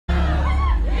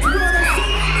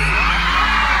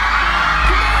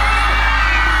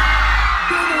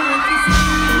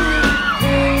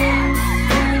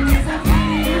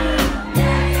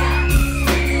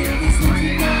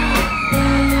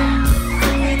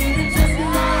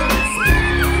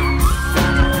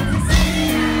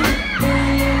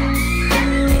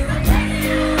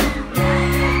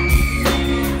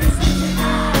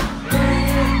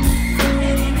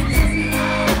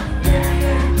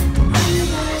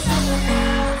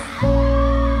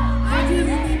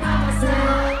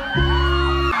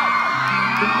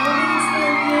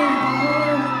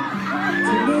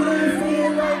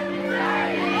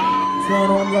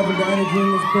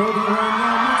building right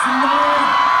now, make some noise!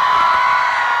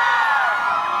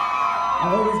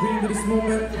 I always dreamed of this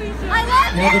moment. I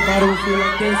love Never thought it would feel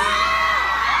like this.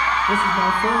 This is my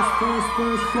first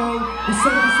show. We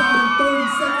sold this out in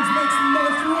 30 seconds, make some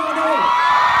noise, Toronto!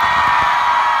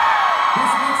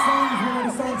 This next song is one of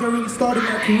the songs that really started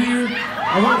my career.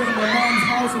 I wrote it in my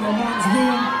mom's house, in my mom's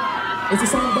room. It's a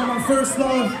song about my first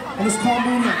love, and it's called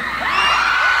Moonlight.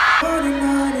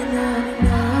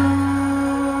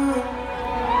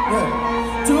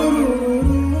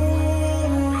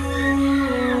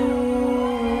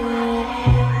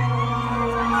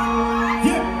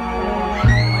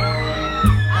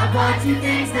 I bought you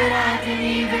things that I didn't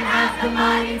even have the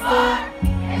money for.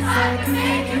 It's hard to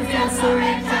make you feel so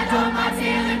rich, I don't mind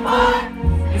feeling poor.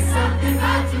 It's something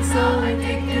about you so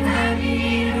addictive, have you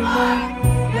eaten more?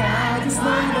 Yeah, I just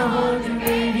wanna hold you,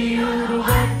 baby, you're the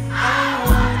one I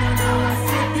wanna know. I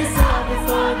said this all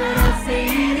before, but I'll say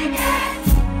it again.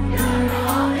 You're the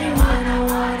only one I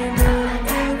wanna know, I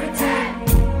can't pretend.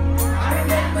 I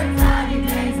remember cloudy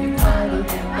days we cuddled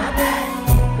in my bed.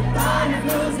 The thought of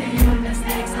losing you just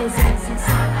makes no sense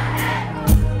inside my head.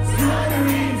 So you're the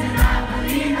reason I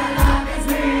believe my love is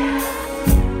real.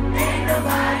 Ain't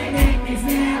nobody make me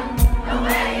feel the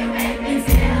way you make me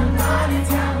feel. Gonna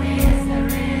tell me is it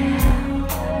real?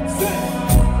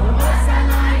 Or was I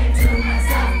lying to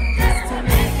myself just to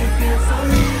make it feel so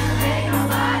real? Ain't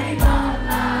nobody gonna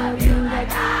love you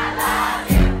like I love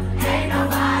you. Ain't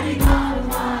nobody gonna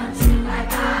want you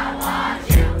like I want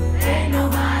you. Ain't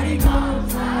nobody gonna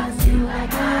trust you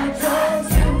like I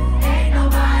trust you. Ain't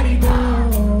nobody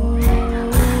gonna, ain't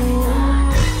nobody gonna,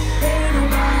 ain't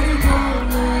nobody gonna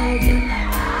love you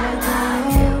like I love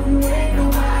you. Ain't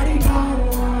nobody gonna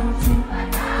want you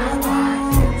like I want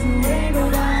you. Ain't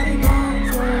nobody gonna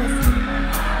trust you like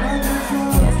I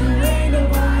trust you. Ain't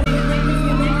nobody make you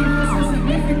feel so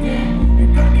significant. You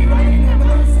got me writing up my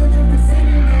such a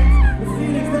percentage. The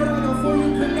feelings that I know for you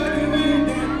could not get rid of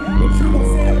them. But you gon'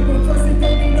 say I'm gon' trust it,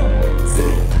 don't you know?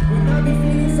 See, when I be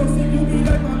feeling so sick, you be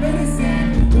like my medicine.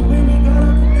 The way we got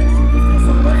our connection, you feel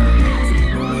so much for this.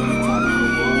 The way we talking, we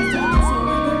always talking so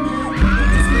rhythmic. And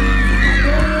this feeling is my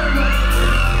girl.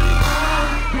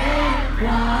 I've been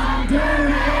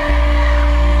wondering.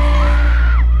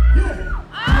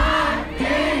 I've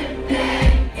been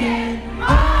thinking,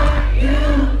 are you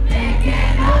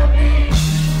thinking of me?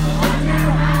 I wonder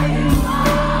how you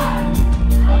are.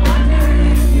 I wonder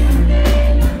if you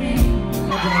think of me.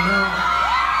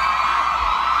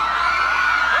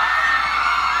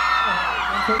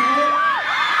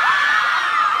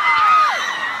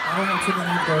 I don't have too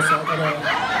many of those, so I gotta...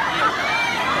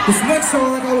 This next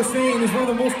song, like I was saying, is one of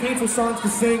the most painful songs to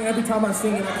sing. Every time I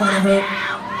sing it, I kind of hurt.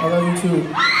 I love you too.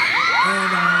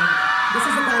 And this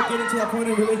is about getting to that point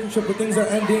in a relationship where things are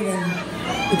ending and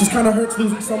it just kind of hurts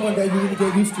losing someone that you really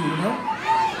get used to, you know?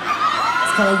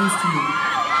 It's kind of used to you.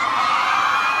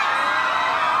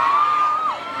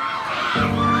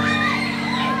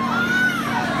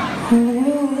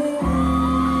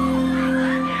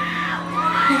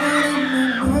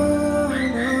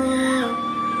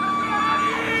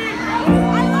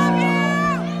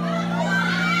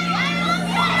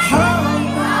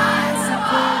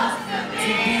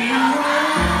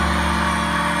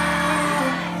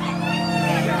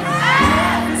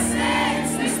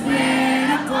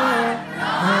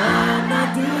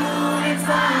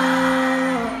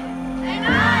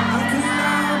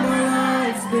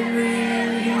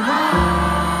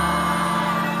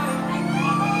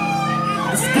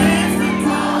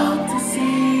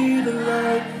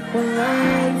 When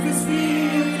life is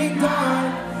feeling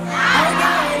dark, I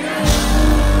got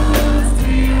used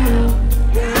to you.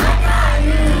 Yeah, I got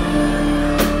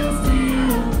used to you.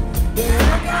 Yeah,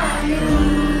 I got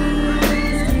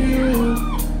used to you.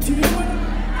 Do you wanna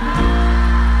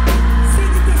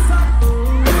sing it this time?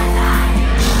 I got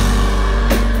used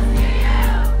to you.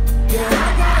 Yeah,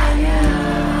 I got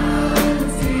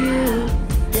used to you.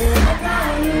 Yeah, I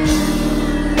got used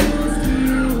to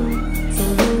you. So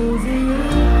losing you.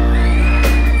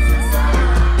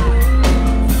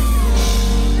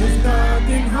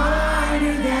 Nothing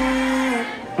harder than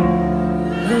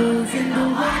losing the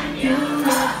one you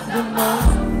love the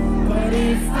most. But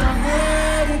if I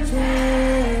had a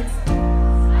chance,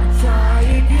 I'd try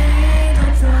again,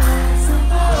 I'd try some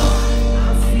more.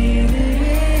 I feel it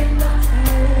in my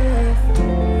chest,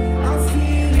 I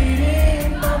feel it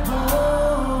in my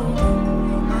bones.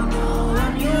 I know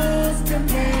I'm used to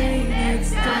pain, it's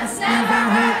just never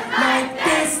hurt like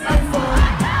this before.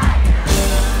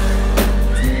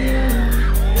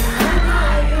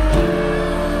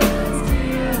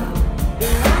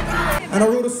 And I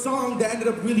wrote a song that ended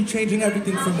up really changing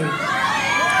everything for me.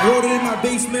 I wrote it in my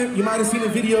basement. You might have seen a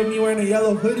video of me wearing a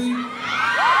yellow hoodie.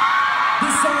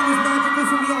 This song is magical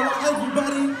for me. I want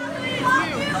everybody.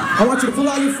 I want you to pull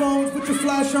out your phones, put your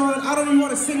flash on. I don't even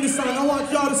want to sing this song. I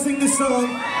want y'all to sing this song.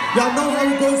 Y'all know how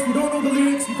it goes. If you don't know the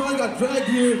lyrics, you probably got dragged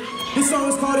here. This song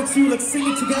is called It's You. Let's sing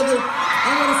it together. I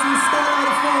want to see you start out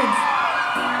the phones.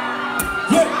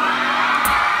 Yeah.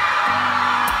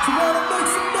 So you want to make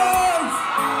some noise.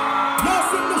 Y'all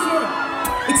sing this one.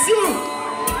 It's you.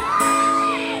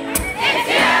 It's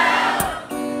you.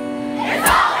 It's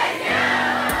always you.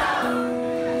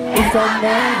 If I'm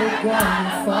never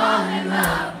gonna fall in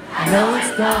love, I know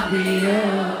it's gonna be you.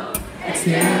 It's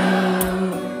you.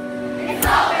 It's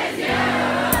always you.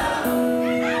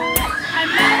 I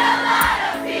met a lot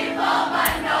of people,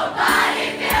 but nobody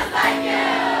feels like you.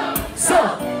 So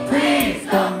Please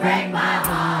don't break my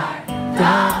heart.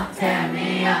 Don't tear me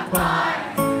apart.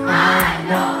 I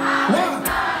know how it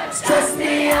starts. trust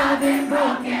me, I've been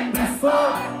broken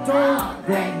before. Don't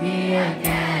break me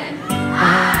again.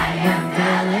 I am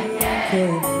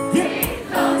delicate.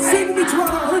 Yeah. Sing me,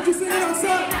 Toronto. I heard you singing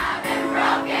outside. I've been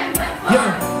broken before.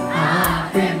 Yeah.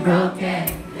 I've been broken.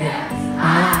 Yeah.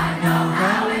 I know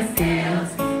how it feels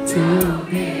to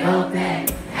be open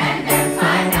and then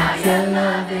find out your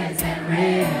love isn't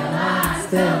real. I'm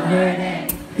still hurting.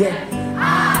 Yeah.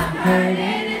 I'm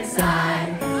hurting inside.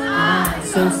 I'm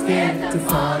so scared to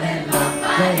fall in love,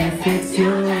 but if it's you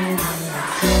and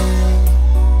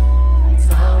it's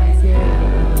always you.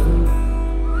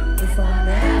 If I'm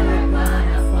never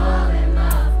gonna fall in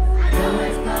love, I know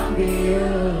it's gonna be you.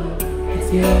 It's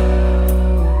you.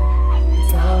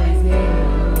 It's always you.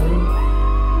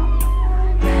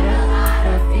 Met a lot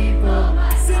of people,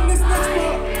 but Sing this next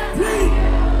part, please.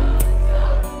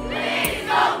 please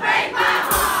don't break my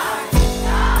heart.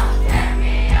 Don't tear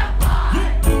me apart.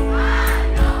 I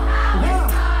know how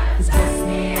it starts. Trust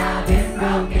me, I've been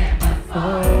broken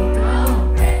before.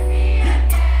 Don't break me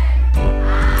again.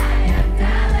 I am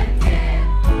delicate.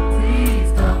 Please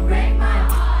don't break my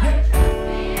heart. Trust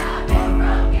me, I've been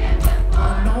broken before.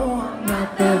 I know I'm not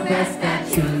the best at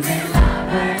choosing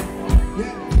lovers.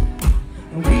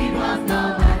 And we both know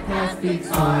my past speaks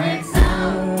for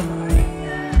itself.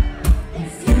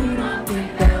 If you don't think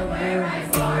that we're right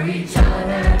for each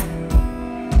other,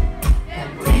 then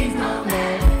please don't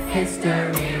let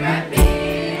history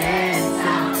repeat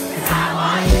itself. 'Cause I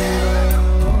want you.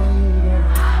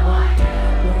 I want you.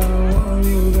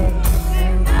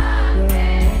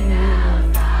 Nothing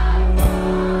else I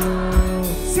want.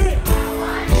 Sing. I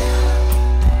want you.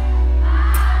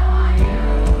 I want you.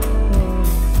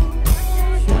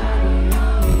 You're the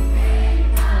only thing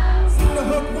I want. Sing the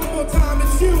hook one more time.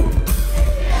 It's you.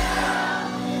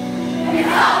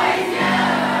 It's always you.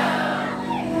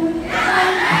 If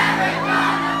I'm never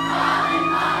gonna fall in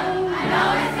love, I know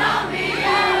it's gonna be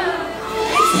you.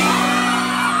 It's you.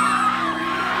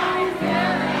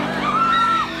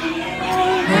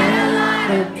 Met a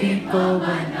lot of people,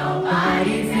 but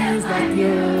nobody feels like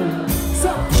you.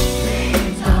 So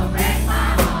Please don't break my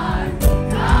heart.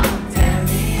 Don't tear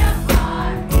me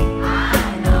apart.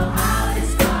 I know how it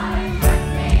starts. Trust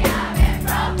me, I've been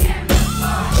broken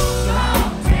before.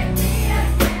 Don't take me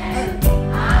again.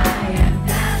 I am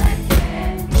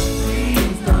delicate.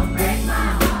 Please don't break my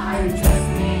heart. Trust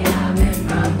me, I've been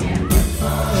broken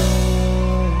before.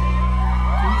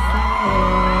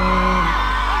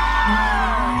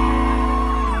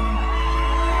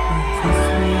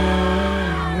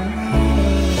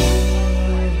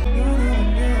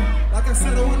 like I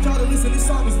said, I want y'all to listen. This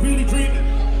song is really dreaming.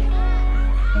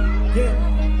 Yeah.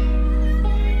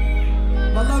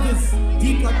 My love is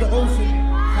deep like the ocean,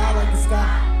 high like the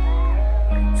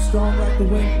sky, strong like the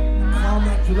wind, calm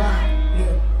like July.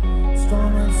 Yeah.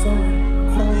 Strong like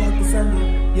summer, cold like December.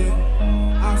 Yeah.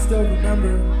 I still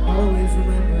remember, always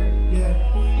remember. Yeah.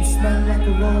 You smell like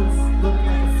a rose, look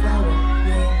like a flower.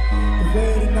 Yeah. The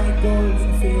way the night goes, I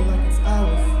feel like it's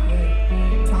hours.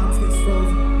 Yeah. Time stays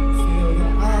frozen, feel the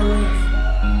hours.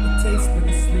 The taste of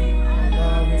the sweet,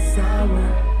 love is sour.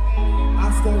 I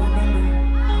still remember,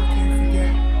 I can't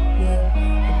forget. Yeah.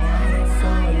 The night I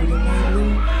saw you, the night we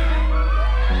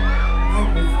night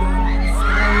was young, the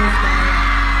sky was dark.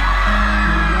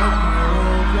 You like my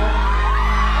world, yeah.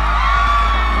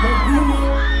 Love you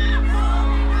more.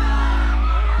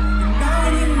 And now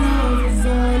you know it's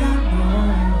all I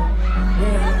know.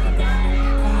 Yeah, I got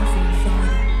it, constant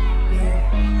shining. Yeah,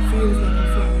 feels like I'm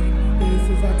flying. This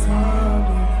is our time.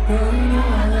 Girl, you know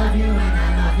I love you and I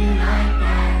love you like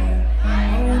that. I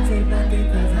won't take nothing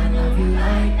 'cause I love you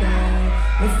like that.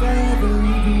 If I ever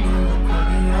leave you, know I'm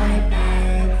coming right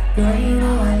back. Girl, you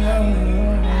know I love you.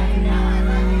 You know I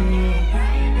love you.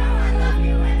 Girl, you know I love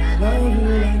you and I love you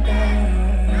like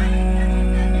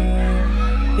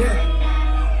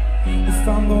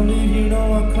gon' leave, you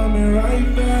know I'm coming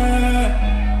right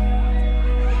back.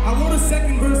 I wrote a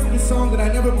second verse of this song that I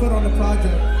never put on the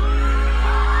project.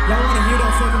 Y'all wanna hear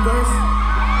that second verse?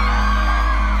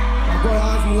 My boy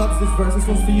Ozzy loves this verse. This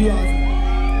one's for you, Ozzy.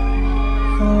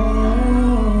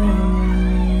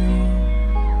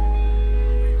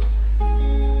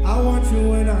 I want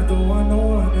you and I don't want no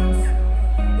one else.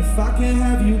 If I can't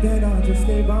have you, then I'll just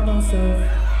stay by myself.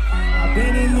 I've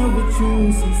been in love with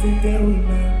you since the day we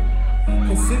met.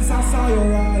 And since I saw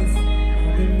your eyes,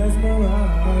 I've been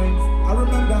mesmerized. I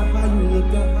remember how you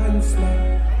looked and how you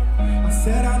smelled. I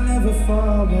said I'd never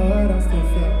fall, but I still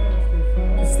fell.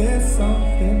 Is there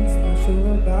something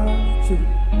special about you?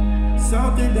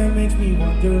 Something that makes me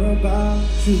wonder about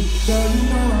you. Girl, you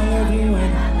know I love you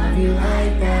and I love you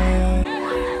like that.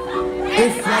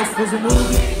 If life was a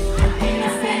movie, I'd be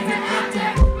your favorite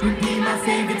actor. You'd be my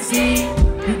favorite scene.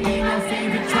 You'd be my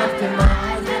favorite chapter. My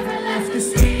eyes never left the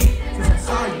screen since I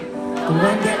saw you. The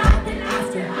one that I've been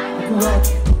after. I could watch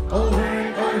over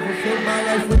and over, fill my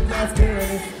life with laughter.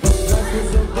 And if life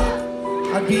was a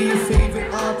book, I'd be your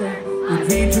favorite author.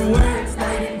 You'd read your words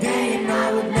night and day, and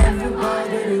I would never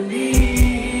bother to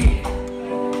leave.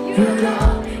 You're the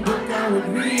only book I would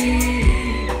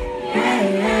read.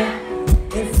 Yeah.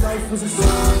 If life was a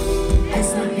song,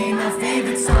 this would be my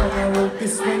favorite song. I wrote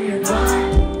this when you're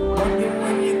gone. Wonder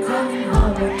when you're coming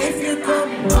home. And if you're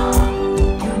coming home,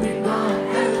 you'll be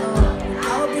gone alone.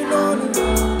 I'll be gone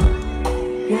alone.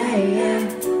 Yeah, yeah.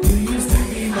 You used to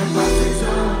be my comfort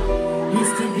zone.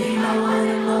 Used to be my one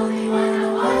and only one I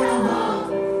wanna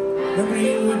hold. Remember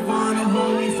you would wanna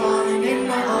hold me, falling in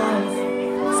my arms.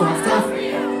 So I fell for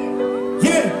you.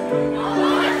 Yeah.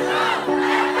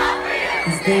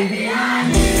 Cause baby,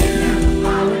 I need you.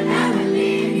 I would never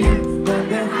leave you.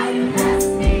 Wonder how you left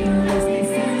me. You left me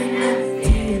feeling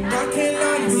empty. And I can't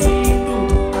lie, you see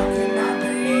through. I cannot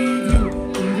believe you.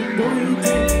 Even though you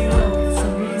take me home, for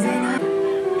some reason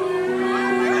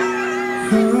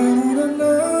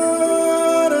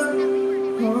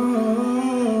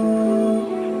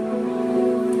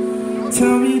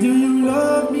Tell me, do you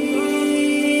love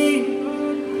me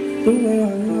the way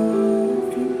I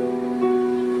love you?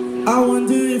 I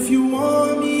wonder if you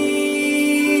want me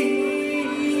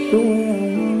the way I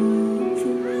want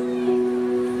you.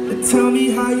 But tell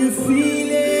me how you're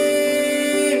feeling.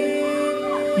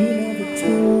 You never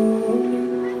told me.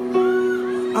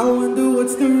 I wonder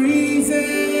what's the reason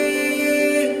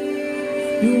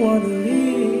you wanna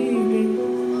leave me.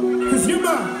 Cause you're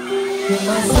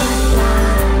my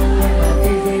sunshine.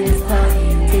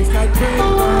 Tastes like red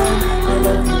wine. I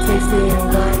love you, taste it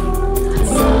and wine.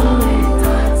 So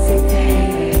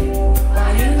intoxicated by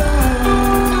your love.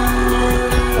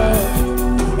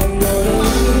 And you're the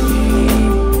remedy.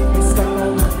 You're stuck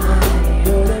on my mind.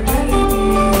 You're the remedy.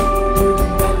 You're the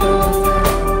better of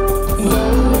time. So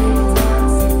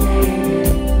intoxicated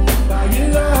by your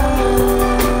love.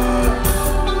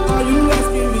 Are you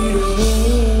asking me to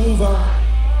move on?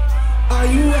 Are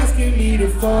you asking me to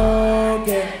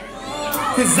forget?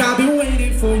 Cause I've been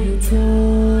waiting for you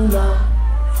too long.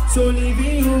 So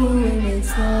leaving you, it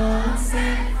makes no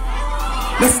sense.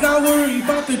 Let's not worry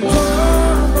about the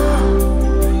drama.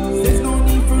 There's no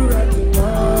need for acting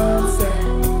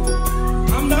nonsense.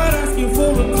 I'm not asking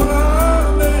for a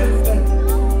promise.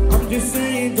 I'm just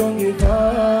saying don't give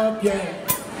up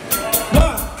yet.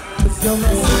 What? Cause you're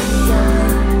my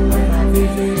sunshine. When my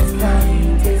vision is cloudy,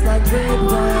 you taste like red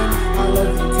wine. I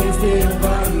love you, taste it and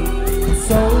body.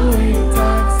 So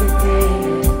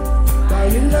intoxicated by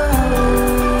your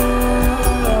love.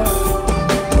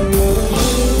 You're the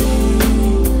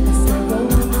remedy. I stuck on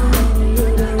my mind.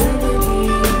 You're the remedy.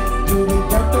 You'll be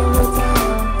back the whole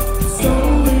time. So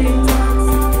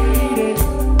intoxicated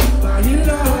by your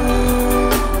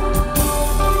love.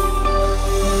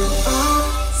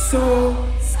 I'm so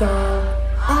stuck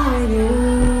on you.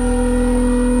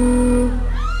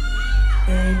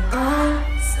 And I'm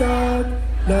stuck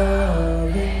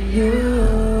loving you.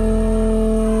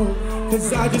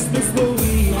 Cause I just miss what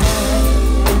we had.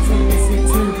 Intimacy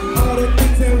too. All the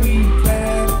things that we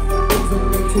planned. Things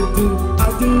I'm meant to do.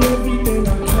 I'll do everything I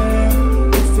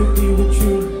can just to be with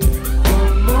you.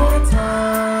 One more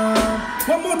time.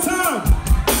 One more time.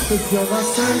 Cause you're my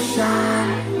sunshine.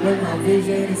 When my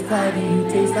vision is cloudy, you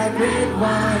taste like red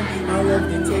wine. I love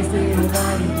the taste of your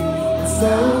body. I'm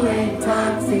so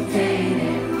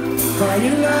intoxicated by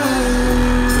your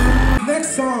love.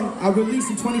 Next song I released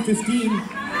in 2015,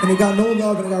 and it got no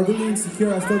love, and I got really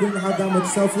insecure. I still didn't have that much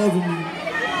self-love in me,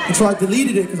 and so I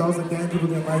deleted it because I was like, damn, people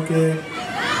didn't like it.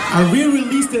 I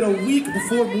re-released it a week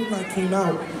before Moonlight came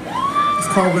out. It's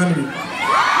called Remedy.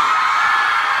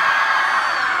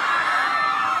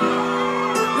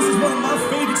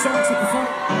 song to perform.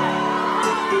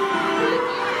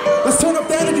 Let's turn up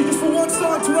the energy just for one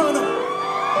song, Toronto.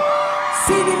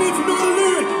 Sing to me if you know the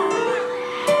lyric.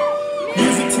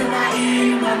 Music to my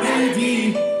ear, my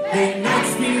melody. Late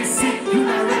nights feeling sick, you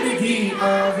my remedy.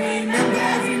 I'll remember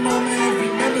every moment, every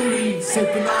memory.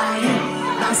 Sipping on you,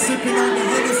 not sipping on the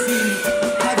Hennessy.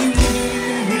 Have you living in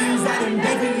the hills out in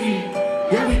Beverly?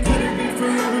 Yeah, we could have been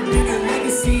forever, been a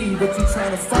legacy. But you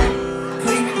trying to fight,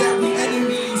 claiming that we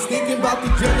enemies. Thinking about the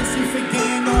jealousy,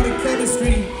 forgetting all the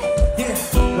chemistry. Yeah,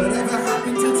 whatever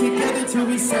happened till together till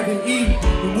we 7E.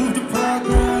 We moved apart,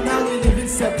 girl, now we're living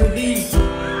separately.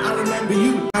 I remember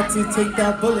you had to take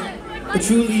that bullet, but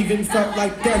you leaving felt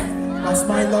like death. Lost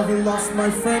my lover, lost my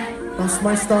friend, lost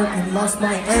my start and lost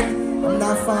my end. I'm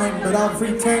not fine, but I'll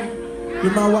pretend.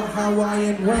 You're my what, how, why,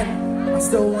 and when. I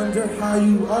still wonder how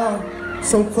you are.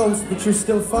 So close, but you're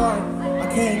still far. I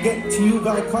can't get to you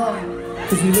by car,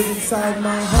 cause you live inside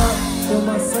my heart. You're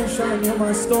my sunshine, you're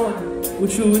my storm.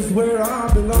 With you is where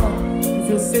I belong. You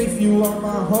feel safe, you are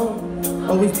my home.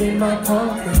 Always been my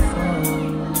comfort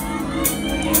zone.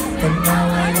 And now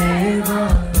I live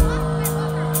alone.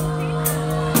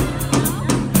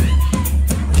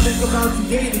 Think about you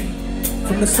dating,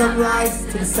 from the sunrise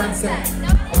to the sunset.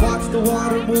 I watch the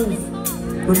water move,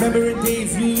 remembering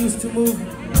days you used to move.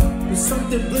 There's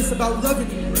something bliss about loving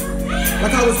you,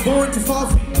 like I was born to fall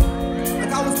for you,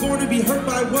 like I was born to be hurt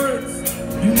by words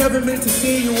you never meant to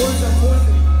say. Your words are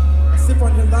poison. I sip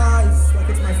on your lies like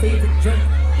it's my favorite drink.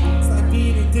 It's like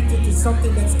being addicted to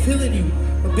something that's killing you,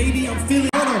 but baby, I'm feeling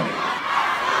it.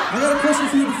 I got a question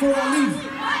for you before I leave.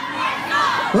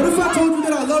 What if I told you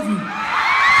that I love you?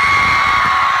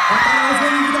 I thought I was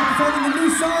waiting without performing the new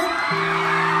song.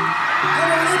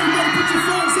 Alright, everybody put your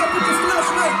phones up, put your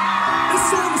flashlight. This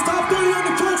song is top 30 on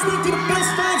the charts, linked to the best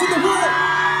fans in the world.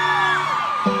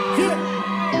 Yeah.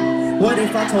 What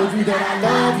if I told you that I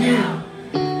love you?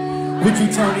 Would you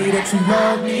tell me that you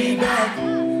love me back?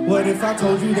 What if I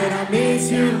told you that I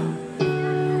miss you?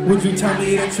 Would you tell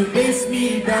me that you miss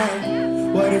me back?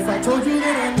 What if I told you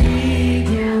that I need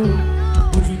you?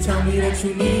 Would you tell me that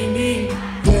you need me?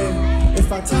 Yeah.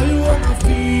 If I tell you what I'm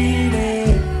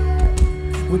feeling,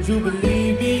 would you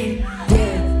believe me?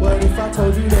 Yeah. What if I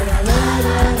told you that I love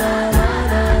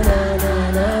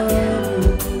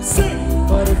you? Sing.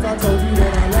 What if I told you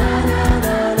that I love you?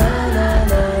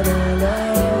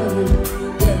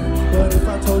 Yeah. What if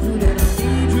I told you that I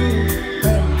need you?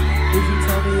 Yeah. Would you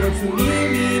tell me that you need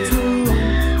me too?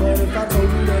 What if I told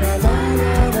you that I love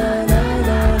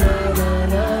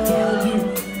you?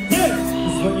 Yeah.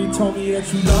 'Cause when you told me that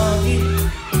you love me,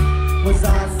 was I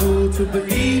a fool to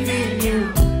believe in you?